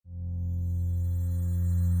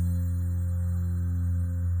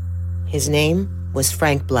His name was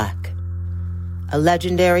Frank Black. A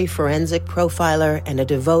legendary forensic profiler and a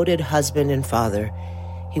devoted husband and father,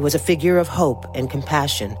 he was a figure of hope and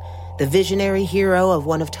compassion, the visionary hero of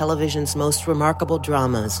one of television's most remarkable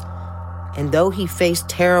dramas. And though he faced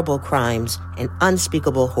terrible crimes and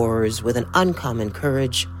unspeakable horrors with an uncommon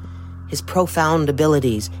courage, his profound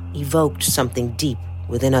abilities evoked something deep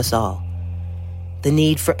within us all. The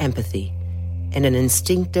need for empathy and an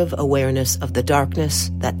instinctive awareness of the darkness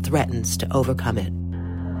that threatens to overcome it.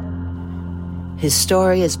 His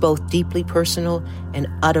story is both deeply personal and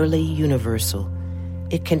utterly universal.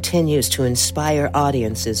 It continues to inspire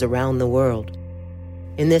audiences around the world.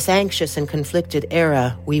 In this anxious and conflicted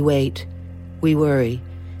era, we wait, we worry,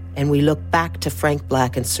 and we look back to Frank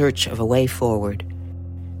Black in search of a way forward.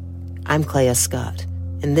 I'm Clea Scott,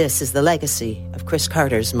 and this is the legacy of Chris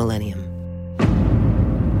Carter's Millennium.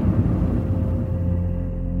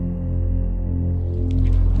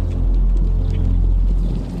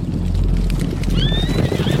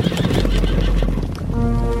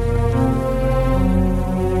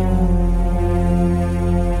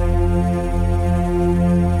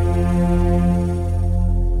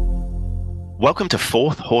 Welcome to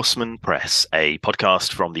Fourth Horseman Press, a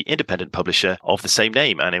podcast from the independent publisher of the same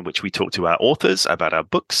name, and in which we talk to our authors about our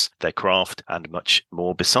books, their craft, and much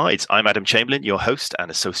more besides. I'm Adam Chamberlain, your host and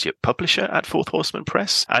associate publisher at Fourth Horseman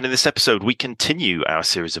Press, and in this episode we continue our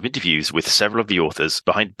series of interviews with several of the authors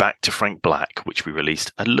behind Back to Frank Black, which we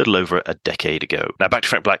released a little over a decade ago. Now, Back to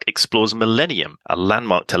Frank Black explores Millennium, a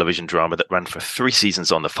landmark television drama that ran for 3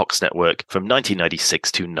 seasons on the Fox network from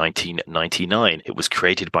 1996 to 1999. It was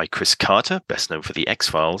created by Chris Carter, best known for The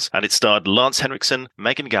X-Files, and it starred Lance Henriksen,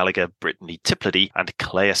 Megan Gallagher, Brittany Tiplady, and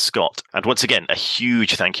Clea Scott. And once again, a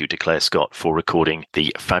huge thank you to Clea Scott for recording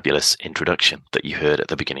the fabulous introduction that you heard at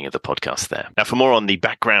the beginning of the podcast there. Now, for more on the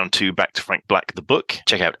background to Back to Frank Black, the book,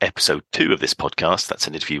 check out episode 2 of this podcast. That's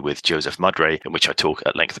an interview with Joseph Mudray, in which I talk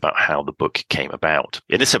at length about how the book came about.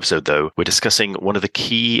 In this episode, though, we're discussing one of the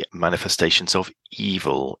key manifestations of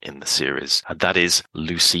evil in the series, and that is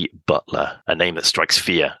Lucy Butler, a name that strikes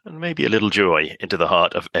fear and maybe a little joy into the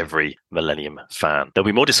heart of every Millennium fan. There'll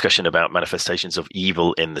be more discussion about manifestations of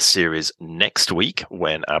evil in the series next week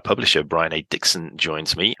when our publisher Brian A. Dixon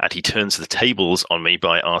joins me, and he turns the tables on me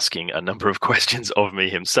by asking a number of questions of me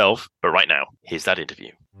himself. But right now, here's that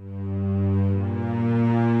interview.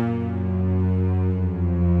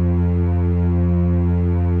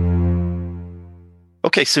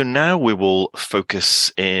 Okay, so now we will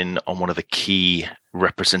focus in on one of the key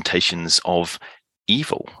representations of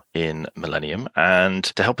evil in Millennium. And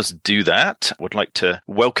to help us do that, I would like to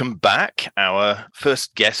welcome back our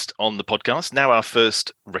first guest on the podcast, now our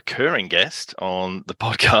first recurring guest on the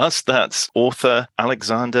podcast. That's author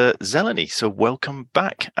Alexander Zelenyj. So welcome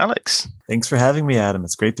back, Alex. Thanks for having me, Adam.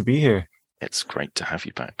 It's great to be here. It's great to have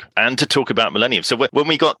you back and to talk about Millennium. So when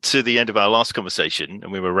we got to the end of our last conversation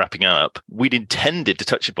and we were wrapping up, we'd intended to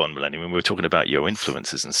touch upon Millennium when we were talking about your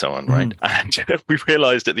influences and so on, right? And we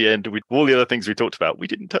realized at the end, with all the other things we talked about, we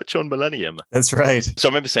didn't touch on Millennium. That's right. So I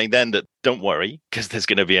remember saying then that don't worry, because there's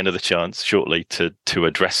going to be another chance shortly to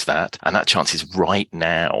address that. And that chance is right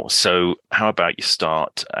now. So how about you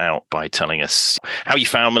start out by telling us how you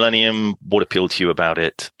found Millennium, what appealed to you about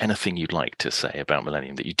it, anything you'd like to say about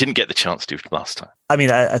Millennium that you didn't get the chance to last time? I mean,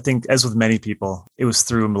 I think as with many people, it was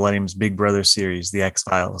through Millennium's Big Brother series, The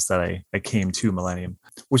X-Files, that I came to Millennium,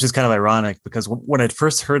 which is kind of ironic because when I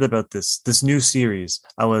first heard about this new series,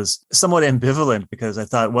 I was somewhat ambivalent because I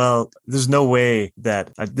thought, well, there's no way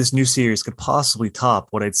that this new series could possibly top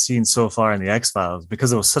what I'd seen so far in The X-Files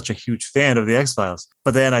because I was such a huge fan of The X-Files.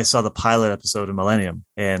 But then I saw the pilot episode of Millennium,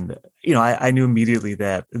 and I knew immediately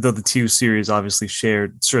that though the two series obviously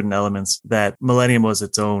shared certain elements, that Millennium was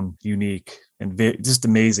its own unique and just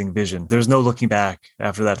amazing vision. There's no looking back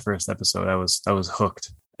after that first episode. I was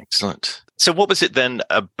hooked. Excellent. So what was it then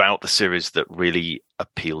about the series that really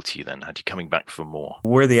appealed to you then? Had you coming back for more?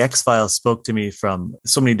 Where The X-Files spoke to me from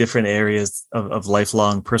so many different areas of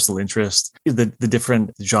lifelong personal interest, the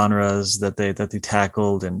different genres that they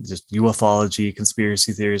tackled, and just ufology,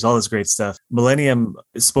 conspiracy theories, all this great stuff. Millennium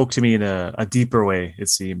spoke to me in a deeper way, it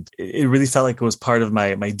seemed. It really felt like it was part of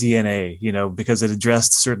my DNA, because it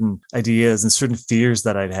addressed certain ideas and certain fears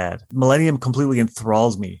that I'd had. Millennium completely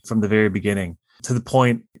enthralled me from the very beginning, to the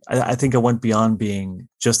point I think I went beyond being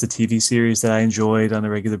just a TV series that I enjoyed on a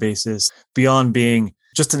regular basis, beyond being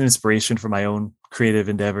just an inspiration for my own creative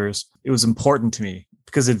endeavors. It was important to me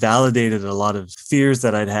because it validated a lot of fears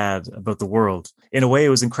that I'd had about the world. In a way, it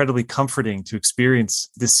was incredibly comforting to experience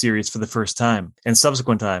this series for the first time and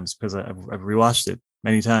subsequent times because I've rewatched it.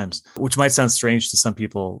 many times, which might sound strange to some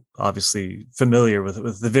people, obviously familiar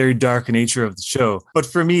with the very dark nature of the show. But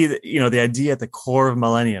for me, the idea at the core of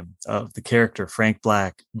Millennium, of the character, Frank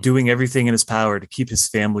Black, doing everything in his power to keep his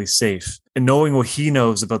family safe, and knowing what he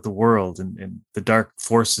knows about the world and the dark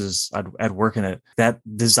forces at work in it, that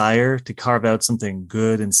desire to carve out something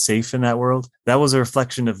good and safe in that world, that was a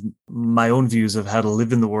reflection of my own views of how to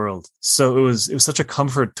live in the world. So it was such a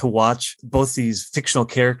comfort to watch both these fictional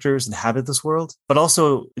characters inhabit this world, but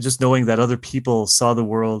also just knowing that other people saw the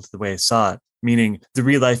world the way I saw it. Meaning the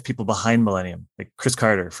real life people behind Millennium, like Chris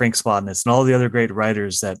Carter, Frank Spotnitz, and all the other great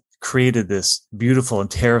writers that created this beautiful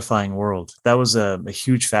and terrifying world. That was a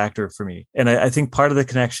huge factor for me. And I think part of the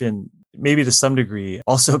connection, maybe to some degree,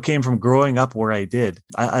 also came from growing up where I did.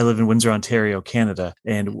 I live in Windsor, Ontario, Canada,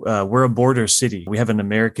 and we're a border city. We have an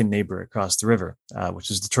American neighbor across the river,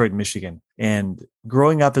 which is Detroit, Michigan. And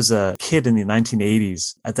growing up as a kid in the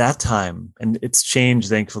 1980s, at that time, and it's changed,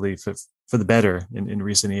 thankfully, for the better in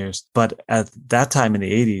recent years. But at that time in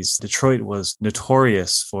the 80s, Detroit was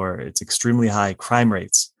notorious for its extremely high crime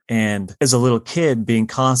rates. And as a little kid, being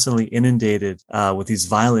constantly inundated with these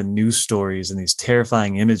violent news stories and these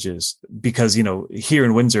terrifying images, because, here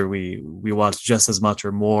in Windsor, we watch just as much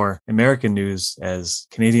or more American news as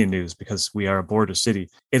Canadian news because we are a border city.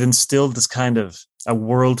 It instilled this kind of a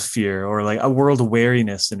world fear or like a world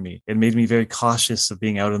wariness in me. It made me very cautious of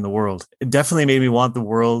being out in the world. It definitely made me want the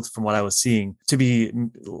world, from what I was seeing, to be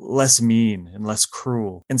less mean and less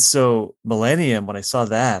cruel. And so Millennium, when I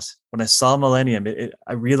saw Millennium,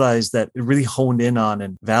 I realized that it really honed in on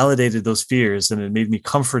and validated those fears, and it made me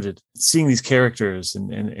comforted seeing these characters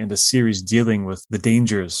and a series dealing with the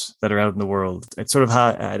dangers that are out in the world. It's sort of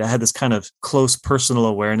how I had this kind of close personal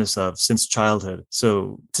awareness of since childhood.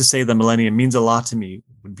 So to say that Millennium means a lot to me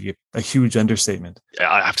would be a huge understatement.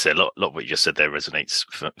 I have to say a lot of what you just said there resonates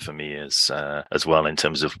for me as well, in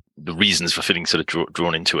terms of the reasons for feeling sort of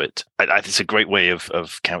drawn into it. It's a great way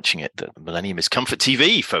of couching it that Millennium is comfort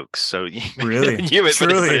TV, folks. So you really knew it,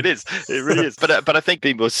 truly. but it is. It really is. But I think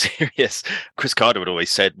being more serious, Chris Carter would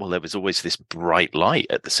always said, well, there was always this bright light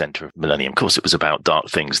at the center of Millennium. Of course, it was about dark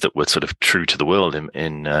things that were sort of true to the world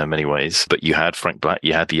in many ways. But you had Frank Black,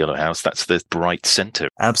 you had the Yellow House. That's the bright center.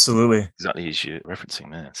 Absolutely. Exactly as you're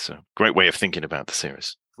referencing there. So great way of thinking about the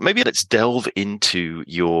series. Maybe let's delve into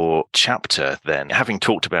your chapter then. Having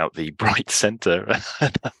talked about the bright center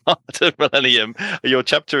at the heart of Millennium, your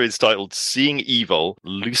chapter is titled Seeing Evil,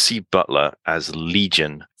 Lucy Butler as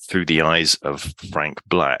Legion Through the Eyes of Frank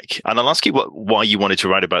Black. And I'll ask you why you wanted to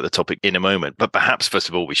write about the topic in a moment. But perhaps, first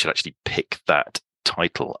of all, we should actually pick that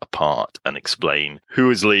title apart and explain who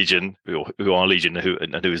is Legion, who are Legion,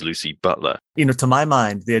 and who is Lucy Butler. To my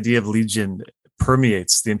mind, the idea of Legion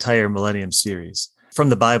permeates the entire Millennium series. From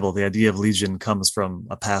the Bible, the idea of legion comes from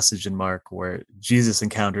a passage in Mark where Jesus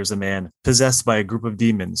encounters a man possessed by a group of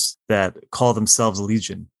demons that call themselves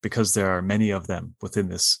legion because there are many of them within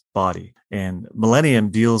this body. And Millennium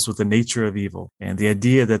deals with the nature of evil and the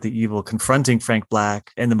idea that the evil confronting Frank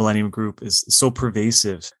Black and the Millennium Group is so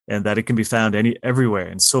pervasive and that it can be found everywhere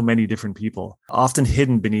in so many different people, often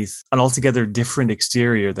hidden beneath an altogether different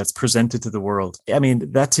exterior that's presented to the world. I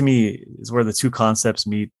mean, that to me is where the two concepts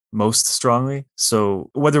meet most strongly. So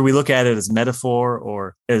whether we look at it as metaphor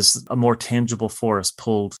or as a more tangible force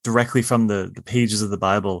pulled directly from the pages of the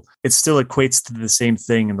Bible, it still equates to the same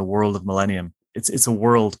thing in the world of Millennium. It's a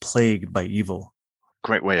world plagued by evil.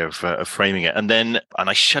 Great way of framing it. And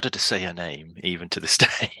I shudder to say her name even to this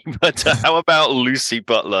day, but how about Lucy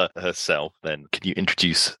Butler herself then? Can you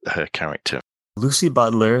introduce her character? Lucy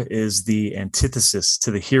Butler is the antithesis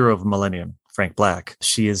to the hero of Millennium, Frank Black.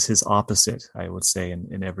 She is his opposite, I would say,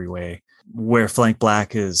 in every way. Where Frank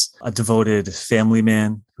Black is a devoted family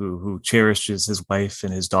man who cherishes his wife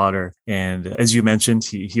and his daughter. And as you mentioned,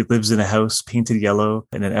 he lives in a house painted yellow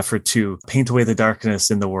in an effort to paint away the darkness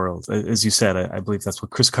in the world. As you said, I believe that's what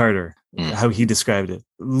Chris Carter, how he described it.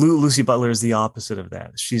 Lucy Butler is the opposite of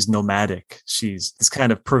that. She's nomadic. She's this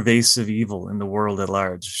kind of pervasive evil in the world at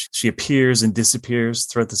large. She appears and disappears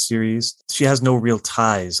throughout the series. She has no real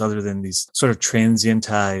ties other than these sort of transient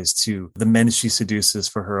ties to the men she seduces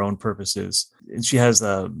for her own purposes. And she has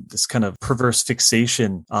this kind of perverse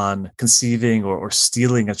fixation on conceiving or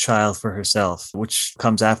stealing a child for herself, which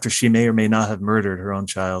comes after she may or may not have murdered her own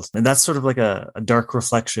child. And that's sort of like a dark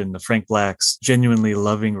reflection of Frank Black's genuinely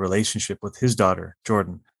loving relationship with his daughter,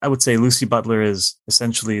 Jordan. I would say Lucy Butler is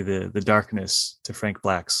essentially the darkness to Frank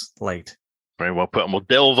Black's light. Very well put. And we'll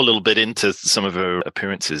delve a little bit into some of her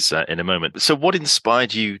appearances in a moment. So what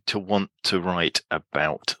inspired you to want to write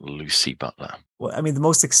about Lucy Butler? Well, I mean, the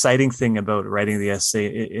most exciting thing about writing the essay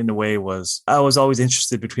in a way was I was always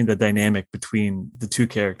interested between the dynamic between the two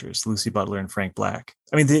characters, Lucy Butler and Frank Black.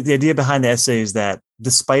 I mean, the idea behind the essay is that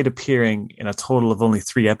despite appearing in a total of only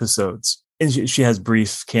 3 episodes, and she has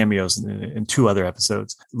brief cameos in 2 other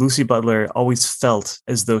episodes, Lucy Butler always felt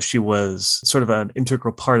as though she was sort of an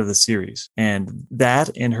integral part of the series. And that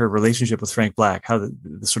and her relationship with Frank Black, how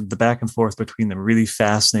the sort of the back and forth between them really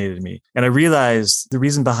fascinated me. And I realized the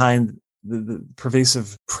reason behind the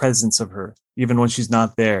pervasive presence of her, even when she's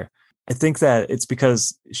not there. I think that it's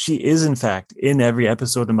because she is, in fact, in every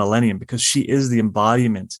episode of Millennium, because she is the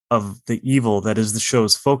embodiment of the evil that is the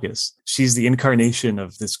show's focus. She's the incarnation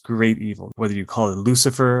of this great evil, whether you call it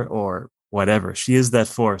Lucifer or whatever. She is that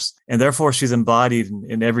force. And therefore, she's embodied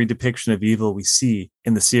in every depiction of evil we see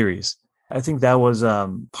in the series. I think that was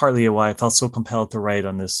partly why I felt so compelled to write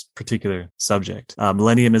on this particular subject.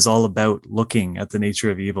 Millennium is all about looking at the nature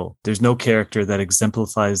of evil. There's no character that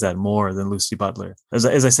exemplifies that more than Lucy Butler. As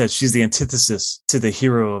I said, she's the antithesis to the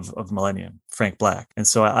hero of Millennium, Frank Black. And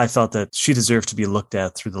so I felt that she deserved to be looked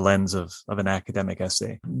at through the lens of an academic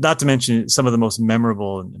essay. Not to mention some of the most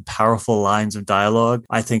memorable and powerful lines of dialogue,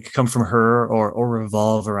 I think, come from her or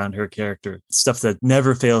revolve around her character. Stuff that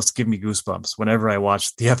never fails to give me goosebumps whenever I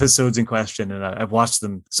watch the episodes in question. And I've watched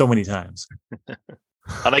them so many times.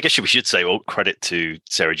 And I guess we should say, well, credit to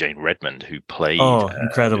Sarah Jane Redmond, who played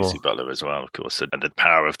incredible. Lucy Butler as well, of course. And the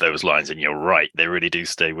power of those lines, and you're right, they really do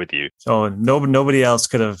stay with you. Oh, nobody else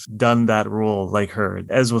could have done that role like her.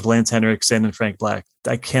 As with Lance Henriksen and Frank Black,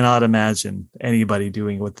 I cannot imagine anybody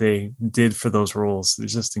doing what they did for those roles.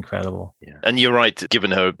 It's just incredible. Yeah. And you're right, given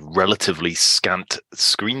her relatively scant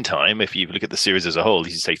screen time, if you look at the series as a whole,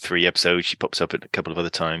 you say 3 episodes, she pops up a couple of other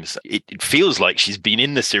times. It feels like she's been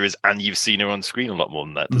in the series and you've seen her on screen a lot more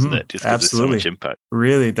than that, doesn't it? Just gives it so much impact.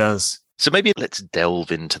 Really does. So maybe let's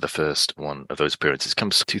delve into the first one of those appearances. It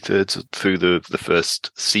comes 2/3 through the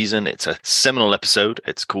first season. It's a seminal episode.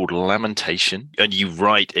 It's called Lamentation. And you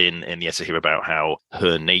write in the essay here about how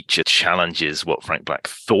her nature challenges what Frank Black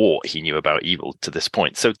thought he knew about evil to this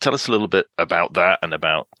point. So tell us a little bit about that and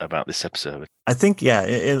about this episode. I think,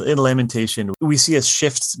 in Lamentation, we see a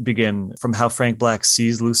shift begin from how Frank Black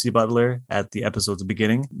sees Lucy Butler at the episode's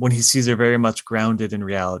beginning, when he sees her very much grounded in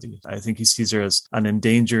reality. I think he sees her as an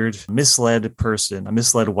endangered, misled person, a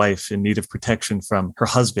misled wife in need of protection from her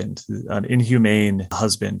husband, an inhumane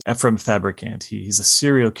husband, Ephraim Fabricant. He's a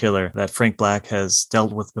serial killer that Frank Black has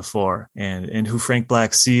dealt with before, and who Frank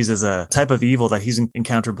Black sees as a type of evil that he's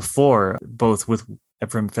encountered before, both with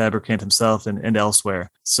Ephraim Fabricant himself and elsewhere.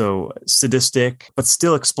 So sadistic, but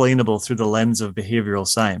still explainable through the lens of behavioral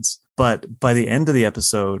science. But by the end of the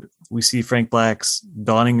episode, we see Frank Black's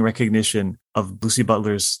dawning recognition of Lucy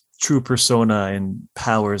Butler's true persona and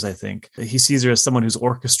powers, I think. He sees her as someone who's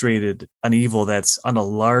orchestrated an evil that's on a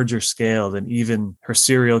larger scale than even her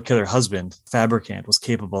serial killer husband, Fabricant, was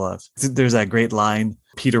capable of. There's that great line,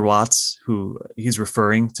 Peter Watts, who he's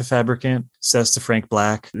referring to Fabricant, says to Frank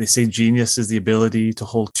Black, they say genius is the ability to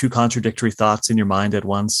hold 2 contradictory thoughts in your mind at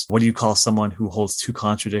once. What do you call someone who holds 2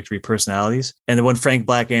 contradictory personalities? And then when Frank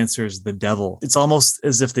Black answers the devil, it's almost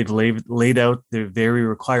as if they've laid out their very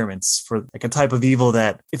requirements for like a type of evil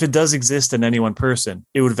that, if it does exist in any one person,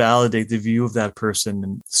 it would validate the view of that person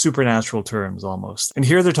in supernatural terms almost. And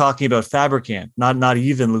here they're talking about Fabricant, not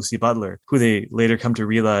even Lucy Butler, who they later come to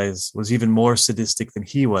realize was even more sadistic than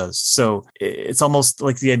he was. So it's almost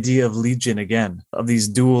like the idea of legion again, of these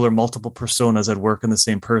dual or multiple personas at work in the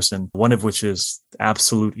same person, one of which is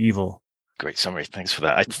absolute evil. Great summary. Thanks for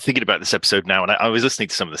that. I'm thinking about this episode now, and I was listening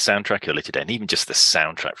to some of the soundtrack earlier today, and even just the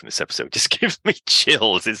soundtrack from this episode just gives me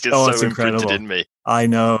chills. It's just so imprinted in me. I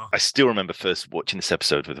know. I still remember first watching this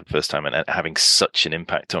episode for the first time and having such an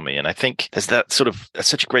impact on me. And I think there's that sort of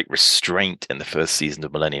such a great restraint in the first season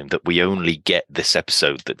of Millennium that we only get this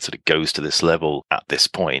episode that sort of goes to this level at this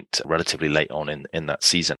point, relatively late on in that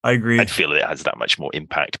season. I agree. I feel it has that much more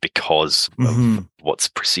impact because of what's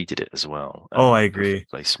preceded it as well. I agree.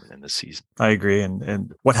 Placement in the season. I agree.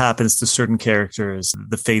 And what happens to certain characters,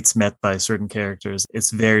 the fates met by certain characters,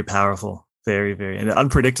 it's very powerful. Very, very and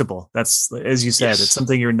unpredictable. That's, as you said, Yes. It's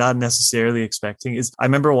something you're not necessarily expecting. I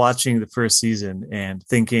remember watching the first season and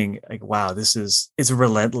thinking, like, wow, it's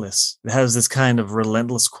relentless. It has this kind of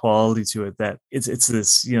relentless quality to it that it's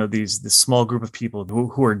this, this small group of people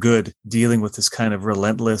who are good dealing with this kind of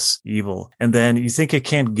relentless evil. And then you think it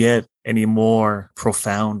can't get any more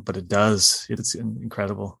profound, but it does. It's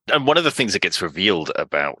incredible. And one of the things that gets revealed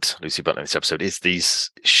about Lucy Butler in this episode is these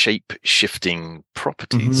shape-shifting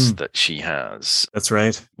properties that she has. That's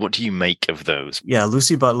right. What do you make of those? Yeah,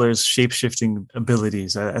 Lucy Butler's shape-shifting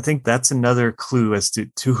abilities. I think that's another clue as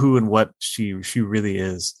to who and what she really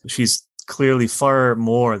is. She's clearly far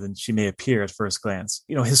more than she may appear at first glance.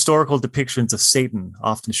 Historical depictions of Satan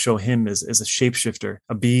often show him as a shapeshifter,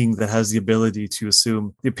 a being that has the ability to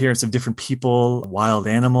assume the appearance of different people, wild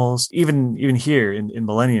animals. Even here in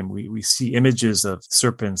Millennium, we see images of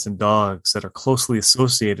serpents and dogs that are closely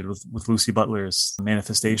associated with Lucy Butler's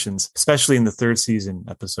manifestations, especially in the third season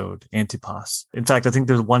episode, Antipas. In fact, I think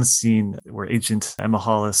there's one scene where Agent Emma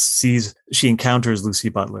Hollis she encounters Lucy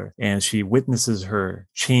Butler and she witnesses her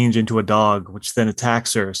change into a dog, which then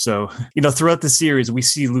attacks her. So, throughout the series, we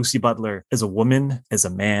see Lucy Butler as a woman, as a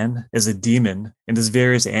man, as a demon, and as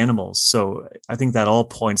various animals. So I think that all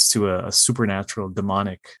points to a supernatural,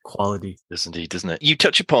 demonic quality. Yes, indeed, doesn't it? You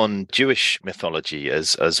touch upon Jewish mythology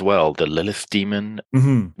as well, the Lilith demon,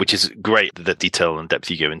 which is great, the detail and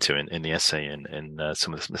depth you go into in the essay and in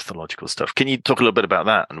some of this mythological stuff. Can you talk a little bit about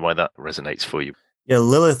that and why that resonates for you? Yeah,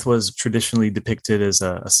 Lilith was traditionally depicted as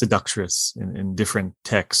a seductress in different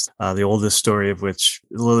texts. The oldest story of which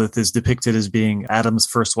Lilith is depicted as being Adam's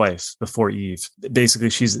first wife before Eve.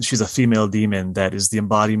 Basically, she's a female demon that is the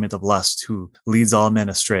embodiment of lust who leads all men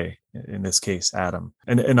astray. In this case, Adam.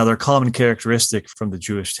 And another common characteristic from the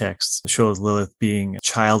Jewish texts shows Lilith being a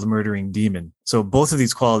child-murdering demon. So both of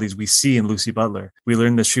these qualities we see in Lucy Butler. We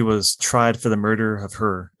learn that she was tried for the murder of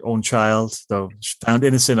her own child, though found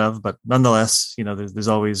innocent of, but nonetheless, there's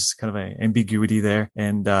always kind of an ambiguity there.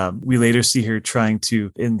 And we later see her trying to,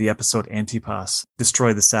 in the episode Antipas,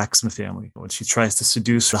 destroy the Saxon family when she tries to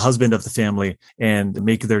seduce the husband of the family and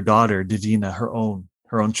make their daughter, Divina, her own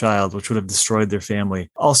child, which would have destroyed their family.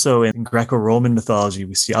 Also, in Greco-Roman mythology,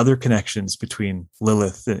 we see other connections between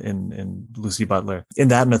Lilith and Lucy Butler. In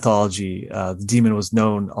that mythology, the demon was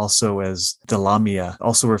known also as the Lamia,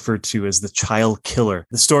 also referred to as the child killer.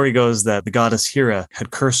 The story goes that the goddess Hera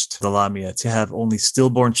had cursed the Lamia to have only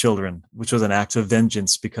stillborn children, which was an act of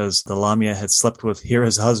vengeance because the Lamia had slept with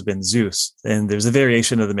Hera's husband, Zeus. And there's a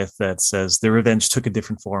variation of the myth that says the revenge took a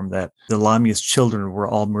different form, that the Lamia's children were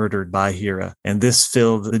all murdered by Hera. And this filled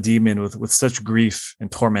the demon with such grief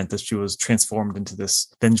and torment that she was transformed into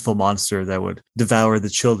this vengeful monster that would devour the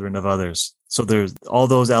children of others. So there's all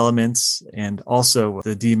those elements, and also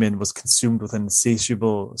the demon was consumed with an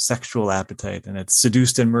insatiable sexual appetite, and it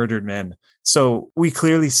seduced and murdered men. So we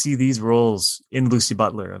clearly see these roles in Lucy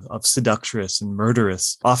Butler of seductress and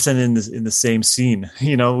murderess, often in the same scene.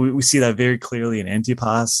 We see that very clearly in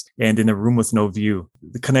Antipas and in A Room with No View.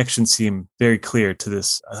 The connections seem very clear to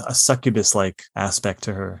this, a succubus-like aspect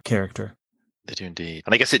to her character. They do indeed.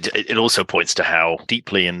 And I guess it also points to how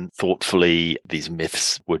deeply and thoughtfully these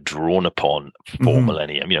myths were drawn upon for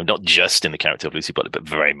Millennium. Not just in the character of Lucy Butler, but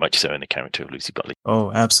very much so in the character of Lucy Butler.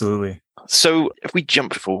 Oh, absolutely. So if we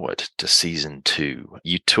jump forward to season 2,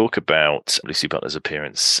 you talk about Lucy Butler's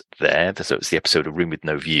appearance there. So it's the episode A Room with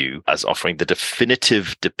No View as offering the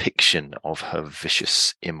definitive depiction of her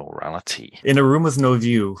vicious immorality. In A Room with No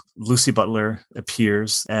View, Lucy Butler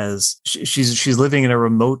appears as she's living in a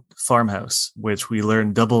remote farmhouse, which we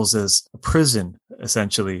learn doubles as a prison,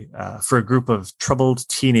 essentially, for a group of troubled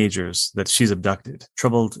teenagers that she's abducted,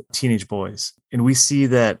 troubled teenage boys. And we see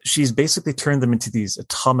that she's basically turned them into these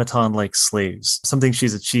automaton-like slaves, something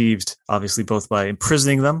she's achieved, obviously, both by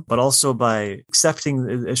imprisoning them, but also by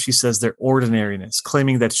accepting, as she says, their ordinariness,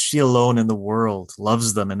 claiming that she alone in the world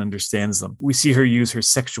loves them and understands them. We see her use her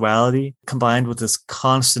sexuality combined with this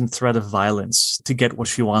constant threat of violence to get what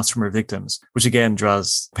she wants from her victims, which again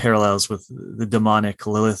draws parallels with the demonic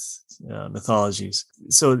Lilith mythologies.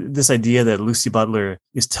 So this idea that Lucy Butler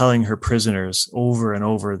is telling her prisoners over and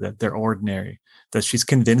over that they're ordinary, that she's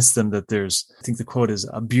convinced them that there's, I think the quote is,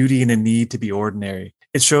 a beauty and a need to be ordinary.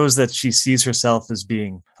 It shows that she sees herself as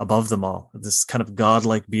being above them all, this kind of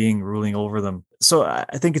godlike being ruling over them. So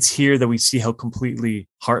I think it's here that we see how completely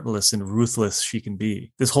heartless and ruthless she can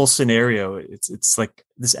be. This whole scenario, it's like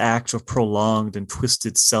this act of prolonged and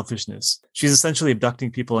twisted selfishness. She's essentially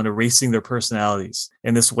abducting people and erasing their personalities,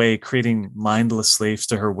 in this way creating mindless slaves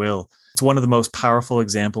to her will. It's one of the most powerful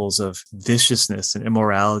examples of viciousness and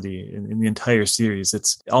immorality in the entire series.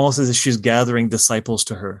 It's almost as if she's gathering disciples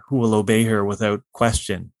to her who will obey her without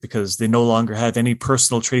question because they no longer have any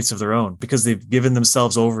personal traits of their own, because they've given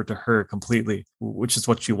themselves over to her completely, which is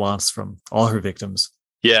what she wants from all her victims.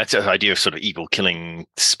 Yeah, it's an idea of sort of evil killing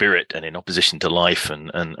spirit and in opposition to life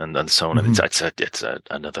and so on. And it's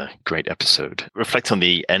another great episode. Reflect on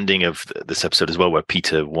the ending of this episode as well, where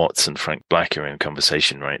Peter Watts and Frank Black are in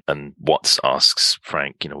conversation, right? And Watts asks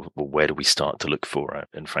Frank, well, where do we start to look for it?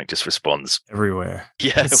 And Frank just responds, everywhere.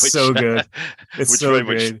 Yeah, it's so good. It's so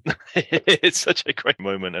great. It's such a great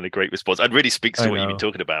moment and a great response. And really speaks to what you've been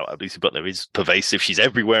talking about. Lucy Butler is pervasive. She's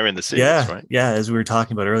everywhere in the series, right? Yeah, as we were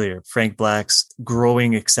talking about earlier, Frank Black's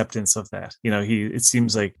growing acceptance of that. It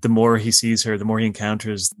seems like the more he sees her, the more he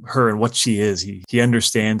encounters her and what she is, he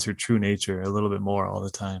understands her true nature a little bit more all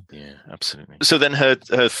the time. Yeah, absolutely. So then her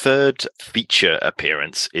third feature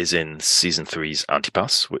appearance is in season 3's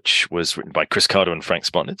Antipas, which was written by Chris Carter and Frank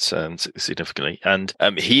Spotnitz, significantly. And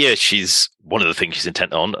here she's one of the things she's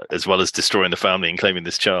intent on, as well as destroying the family and claiming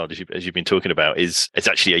this child, as you've been talking about, is it's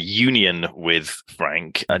actually a union with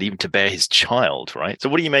Frank and even to bear his child, right? So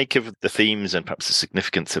what do you make of the themes and perhaps the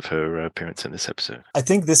significance of her appearance in this episode? I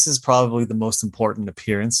think this is probably the most important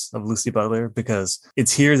appearance of Lucy Butler, because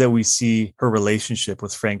it's here that we see her relationship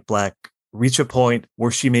with Frank Black reach a point where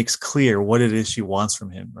she makes clear what it is she wants from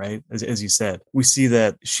him, right? As you said, we see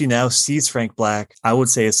that she now sees Frank Black, I would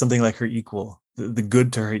say, as something like her equal, the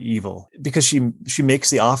good to her evil, because she makes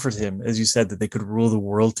the offer to him, as you said, that they could rule the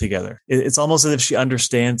world together. It's almost as if she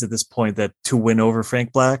understands at this point that to win over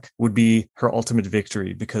Frank Black would be her ultimate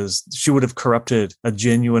victory, because she would have corrupted a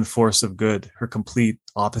genuine force of good, her complete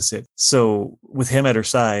opposite. So with him at her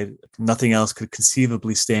side, nothing else could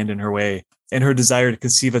conceivably stand in her way. And her desire to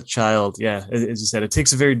conceive a child, yeah, as you said, it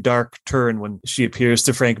takes a very dark turn when she appears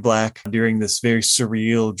to Frank Black during this very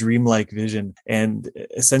surreal, dreamlike vision and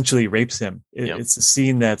essentially rapes him. It's a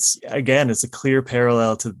scene that's, again, it's a clear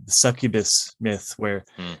parallel to the succubus myth, where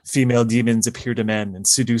female demons appear to men and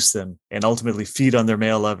seduce them and ultimately feed on their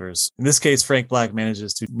male lovers. In this case, Frank Black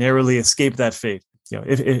manages to narrowly escape that fate.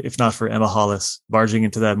 If not for Emma Hollis barging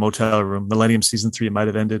into that motel room, Millennium season 3 might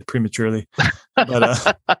have ended prematurely.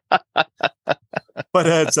 But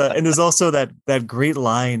it's and there's also that great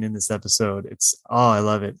line in this episode. I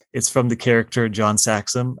love it. It's from the character John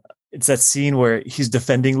Saxon. It's that scene where he's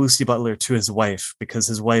defending Lucy Butler to his wife, because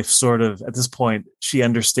his wife sort of, at this point, she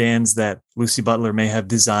understands that Lucy Butler may have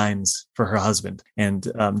designs for her husband. And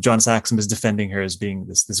John Saxon is defending her as being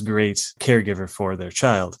this great caregiver for their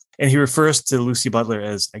child. And he refers to Lucy Butler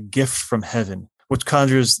as a gift from heaven, which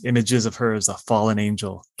conjures images of her as a fallen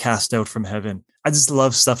angel cast out from heaven. I just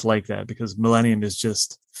love stuff like that, because Millennium is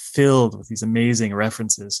just filled with these amazing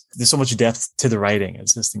references. There's so much depth to the writing.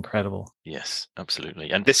 It's just incredible. Yes,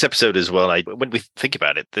 absolutely. And this episode as well, when we think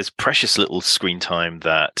about it, there's precious little screen time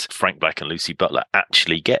that Frank Black and Lucy Butler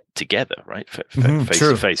actually get together, right? Face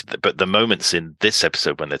to face. But the moments in this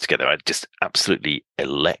episode when they're together are just absolutely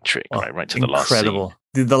electric, right to the last scene. Incredible.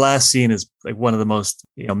 The last scene is like one of the most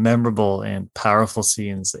memorable and powerful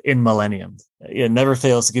scenes in Millennium. It never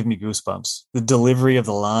fails to give me goosebumps. The delivery of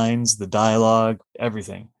the lines, the dialogue,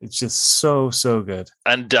 everything. It's just so good.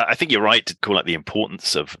 And I think you're right to call out the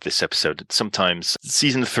importance of this episode. Sometimes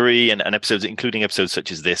season 3 and episodes, including episodes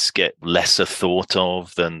such as this, get lesser thought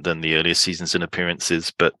of than the earlier seasons and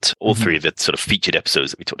appearances. But all 3 of the sort of featured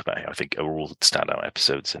episodes that we talked about here, I think, are all standout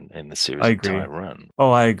episodes in the series' entire run.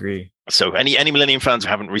 Oh, I agree. So any Millennium fans who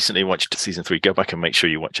haven't recently watched season 3, go back and make sure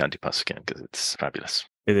you watch Antipas again, because it's fabulous.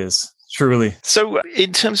 It is. Truly. So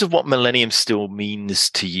in terms of what Millennium still means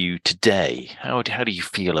to you today, how do you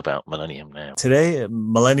feel about Millennium now? Today,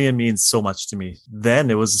 Millennium means so much to me.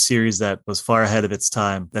 Then it was a series that was far ahead of its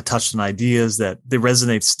time, that touched on ideas that they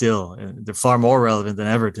resonate still. And they're far more relevant than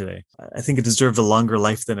ever today. I think it deserved a longer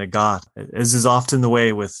life than it got, as is often the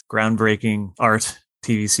way with groundbreaking art,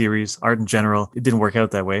 TV series, art in general. It didn't work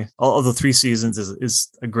out that way. Although 3 seasons is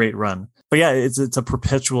a great run. But yeah, it's a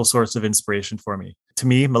perpetual source of inspiration for me. To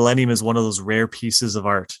me, Millennium is one of those rare pieces of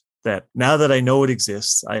art that now that I know it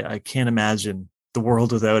exists, I can't imagine the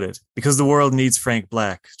world without it, because the world needs Frank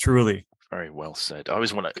Black, truly. Very well said. I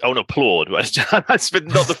always want to applaud. It's been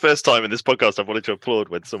not the first time in this podcast I've wanted to applaud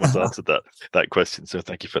when someone's answered that question. So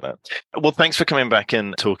thank you for that. Well, thanks for coming back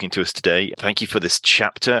and talking to us today. Thank you for this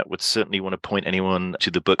chapter. Would certainly want to point anyone to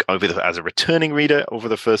the book as a returning reader over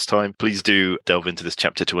the first time. Please do delve into this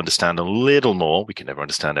chapter to understand a little more. We can never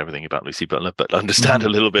understand everything about Lucy Butler, but understand a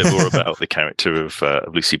little bit more about the character of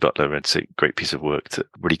Lucy Butler. It's a great piece of work that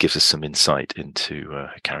really gives us some insight into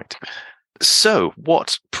her character. So,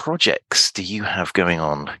 what projects do you have going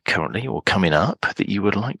on currently or coming up that you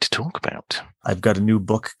would like to talk about? I've got a new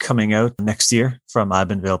book coming out next year from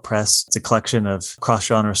Ibanvale Press. It's a collection of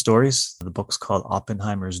cross-genre stories. The book's called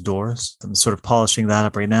Oppenheimer's Doors. I'm sort of polishing that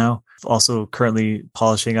up right now. Also currently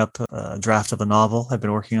polishing up a draft of a novel I've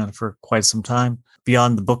been working on for quite some time.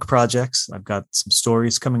 Beyond the book projects, I've got some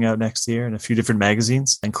stories coming out next year in a few different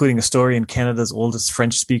magazines, including a story in Canada's oldest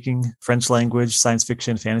French-speaking, French-language science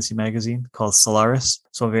fiction fantasy magazine called Solaris.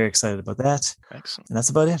 So I'm very excited about that. Excellent. And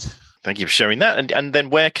that's about it. Thank you for sharing that. And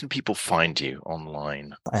then where can people find you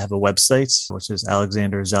online? I have a website, which is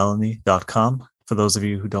alexanderzelenyj.com. For those of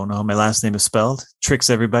you who don't know how my last name is spelled,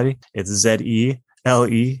 tricks everybody. It's Zelenyj.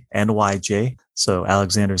 So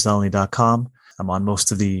alexanderzelenyj.com. I'm on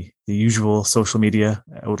most of the usual social media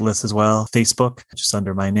outlets as well. Facebook, just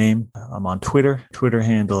under my name. I'm on Twitter. Twitter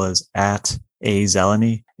handle is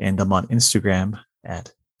 @azelenyj, and I'm on Instagram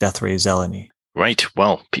 @deathrayzelenyj. Right.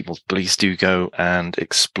 Well, people, please do go and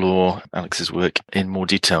explore Alex's work in more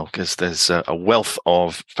detail, because there's a wealth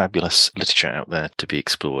of fabulous literature out there to be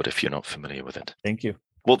explored if you're not familiar with it. Thank you.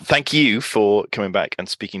 Well, thank you for coming back and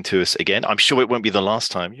speaking to us again. I'm sure it won't be the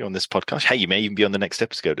last time you're on this podcast. Hey, you may even be on the next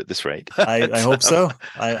episode at this rate. I hope so.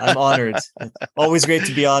 I'm honored. Always great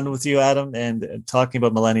to be on with you, Adam, and talking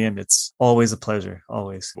about Millennium. It's always a pleasure.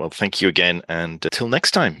 Always. Well, thank you again. And till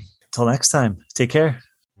next time. Till next time. Take care.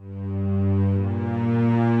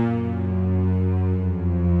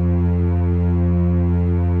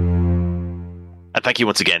 And thank you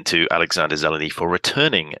once again to Alexander Zelenyj for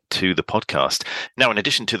returning to the podcast. Now, in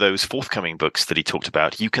addition to those forthcoming books that he talked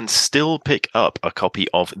about, you can still pick up a copy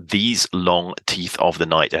of These Long Teeth of the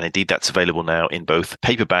Night. And indeed, that's available now in both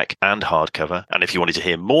paperback and hardcover. And if you wanted to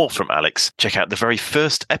hear more from Alex, check out the very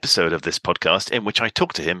first episode of this podcast in which I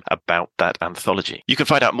talked to him about that anthology. You can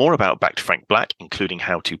find out more about Back to Frank Black, including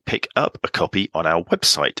how to pick up a copy, on our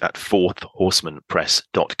website at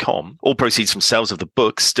fourthhorsemanpress.com. All proceeds from sales of the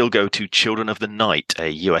books still go to Children of the Night, a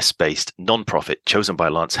US-based non-profit chosen by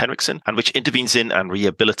Lance Henriksen, and which intervenes in and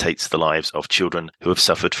rehabilitates the lives of children who have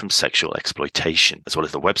suffered from sexual exploitation. As well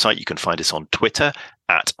as the website, you can find us on Twitter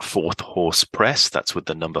at Fourth Horse Press. That's with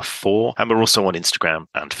the number 4. And we're also on Instagram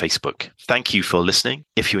and Facebook. Thank you for listening.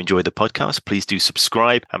 If you enjoy the podcast, please do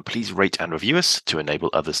subscribe and please rate and review us to enable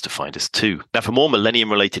others to find us too. Now, for more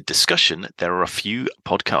Millennium-related discussion, there are a few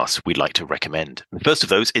podcasts we'd like to recommend. The first of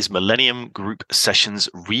those is Millennium Group Sessions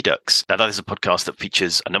Redux. Now, that is a podcast that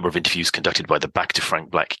features a number of interviews conducted by the Back to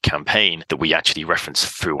Frank Black campaign that we actually reference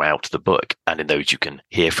throughout the book. And in those, you can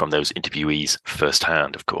hear from those interviewees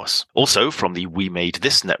firsthand, of course. Also, from the We Made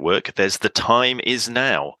This network, there's The Time Is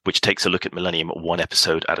Now, which takes a look at Millennium one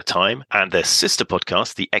episode at a time. And their sister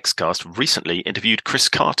podcast, The Xcast, recently interviewed Chris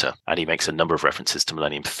Carter, and he makes a number of references to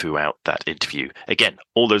Millennium throughout that interview. Again,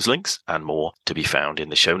 all those links and more to be found in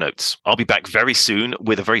the show notes. I'll be back very soon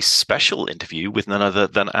with a very special interview with none other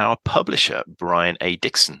than our publisher, Brian A.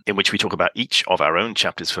 Dixon, in which we talk about each of our own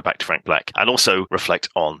chapters for Back to Frank Black and also reflect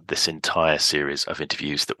on this entire series of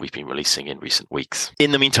interviews that we've been releasing in recent weeks.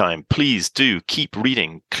 In the meantime, please do keep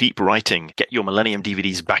reading, keep writing, get your Millennium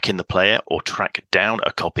DVDs back in the player or track down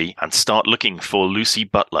a copy and start looking for Lucy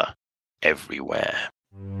Butler everywhere.